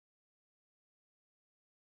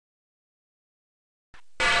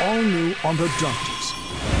all new on the Doctors.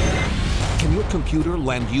 Can your computer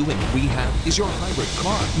land you in rehab? Is your hybrid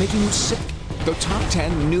car making you sick? The top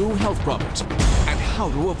 10 new health problems and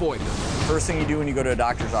how to avoid them. First thing you do when you go to a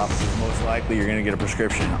doctor's office is most likely you're going to get a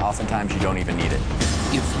prescription. Oftentimes you don't even need it.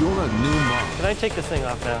 If you're a new mom. Can I take this thing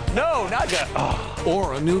off now? No, not yet. Oh.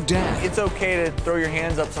 Or a new dad. It's okay to throw your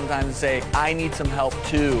hands up sometimes and say, I need some help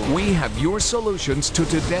too. We have your solutions to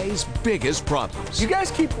today's biggest problems. You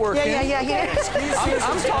guys keep working. Yeah.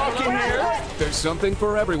 I'm talking here. There's something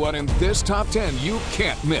for everyone in this top 10 you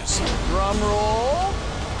can't miss. Drum roll.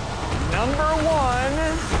 Number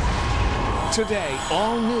 1. Today,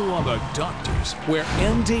 all new on the Doctors, where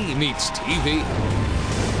MD meets TV.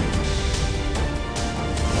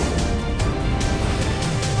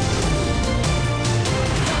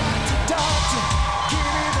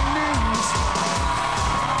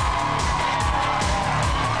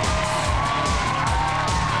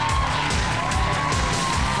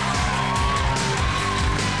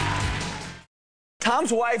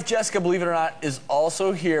 Tom's wife, Jessica, believe it or not, is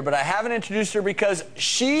also here, but I haven't introduced her because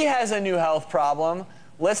she has a new health problem.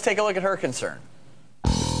 Let's take a look at her concern.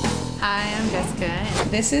 Hi, I'm Jessica.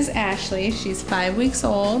 This is Ashley. She's 5 weeks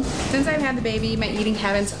old. Since I've had the baby, my eating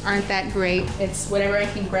habits aren't that great. It's whatever I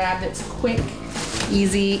can grab that's quick,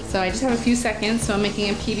 easy. So I just have a few seconds, so I'm making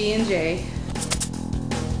a PB&J.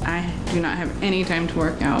 I do not have any time to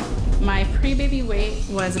work out. My pre-baby weight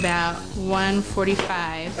was about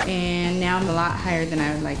 145, and now I'm a lot higher than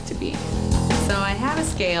I would like to be. So I have a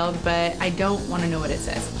scale, but I don't want to know what it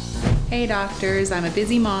says. Hey doctors, I'm a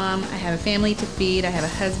busy mom, I have a family to feed, I have a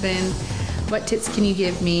husband. What tips can you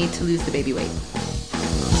give me to lose the baby weight?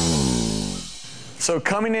 So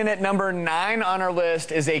coming in at number 9 on our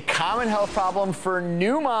list is a common health problem for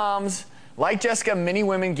new moms. Like Jessica, many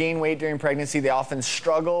women gain weight during pregnancy. They often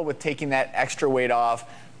struggle with taking that extra weight off.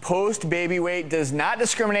 Post-baby weight does not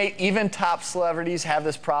discriminate. Even top celebrities have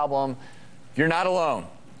this problem. You're not alone.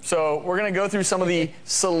 So we're going to go through some of the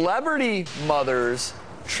celebrity mothers'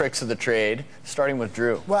 tricks of the trade, starting with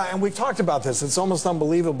Drew. Well, and we've talked about this. It's almost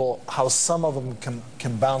unbelievable how some of them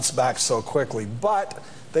can bounce back so quickly. But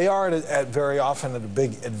they are very often at a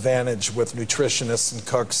big advantage with nutritionists and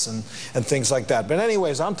cooks and things like that. But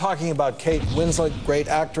anyways, I'm talking about Kate Winslet, great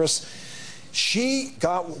actress. She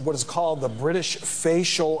got what is called the British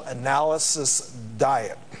Facial Analysis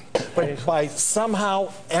Diet. But by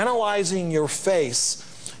somehow analyzing your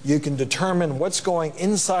face, you can determine what's going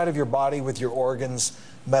inside of your body with your organs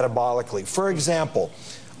metabolically. For example,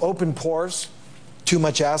 open pores, too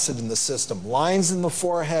much acid in the system. Lines in the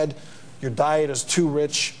forehead, your diet is too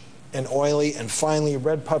rich and oily. And finally,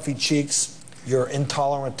 red puffy cheeks, you're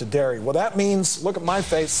intolerant to dairy. Well, that means, look at my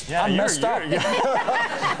face, I'm messed up.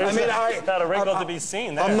 I mean, not a wrinkle to be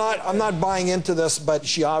seen there. I'm not buying into this, but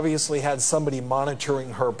she obviously had somebody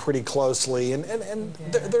monitoring her pretty closely, and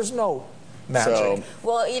there's no magic. So,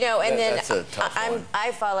 well, you know, and then that's a tough one.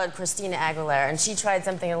 I followed Christina Aguilera, and she tried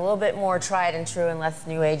something a little bit more tried and true and less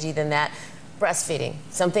new agey than that. Breastfeeding,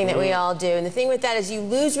 something that we all do. And the thing with that is you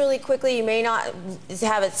lose really quickly. You may not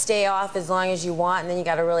have it stay off as long as you want, and then you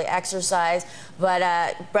got to really exercise. But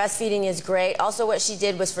breastfeeding is great. Also, what she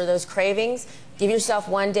did was for those cravings, give yourself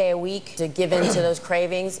 1 day a week to give in to those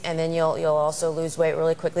cravings, and then you'll also lose weight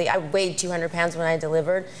really quickly. I weighed 200 pounds when I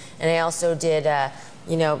delivered, and I also did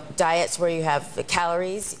you know, diets where you have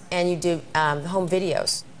calories and you do home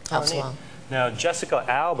videos. Helps along. Now, Jessica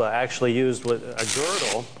Alba actually used a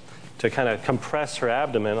girdle to kind of compress her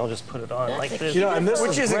abdomen. I'll just put it on like this. You know, and this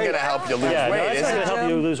which isn't going to help you lose weight, no, it's not going to help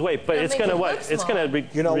you lose weight, but it's going to what? It's going to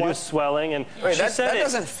reduce swelling. And wait, that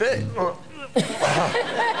doesn't fit.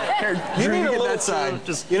 Here, you Drew, need a get little, that side.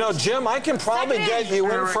 You know, Jim, I can probably get you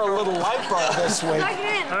in for a little lipo this week.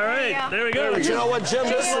 All right, there we go. But you know what, Jim?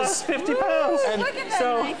 This is 50 pounds. And Look at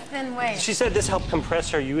that nice thin waist. She said this helped compress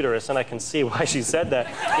her uterus, and I can see why she said that.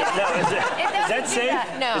 Now, is that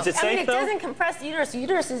safe? No. Is it safe, it though? doesn't compress the uterus. The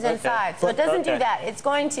uterus is inside, so it doesn't do that. It's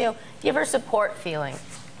going to give her support feeling.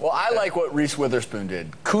 Well, I like what Reese Witherspoon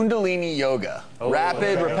did. Kundalini yoga.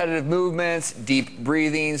 Rapid, repetitive movements, deep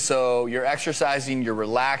breathing. So you're exercising, you're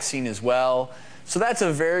relaxing as well. So that's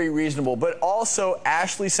a very reasonable. But also,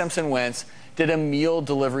 Ashlee Simpson-Wentz did a meal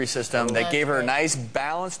delivery system that gave her nice,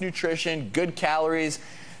 balanced nutrition, good calories.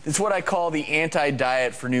 It's what I call the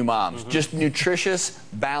anti-diet for new moms. Just nutritious,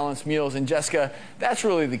 balanced meals. And Jessica, that's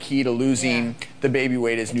really the key to losing the baby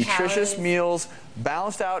weight is nutritious meals,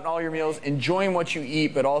 balanced out in all your meals, enjoying what you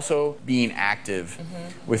eat, but also being active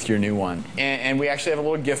with your new one. And we actually have a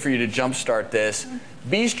little gift for you to jumpstart this.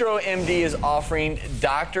 Bistro MD is offering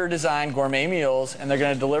doctor-designed gourmet meals, and they're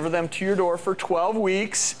going to deliver them to your door for 12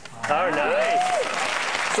 weeks. Oh,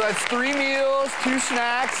 nice. So that's 3 meals, 2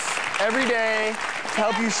 snacks every day to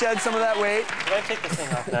help you shed some of that weight. Can I take this thing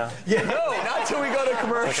off now? Yeah. No, not till we go to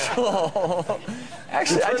commercial.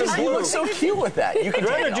 Actually, you look so cute with that. You could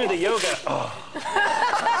I'd rather do the yoga.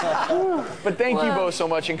 Oh. But thank you both so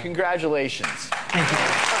much, and congratulations. Thank you.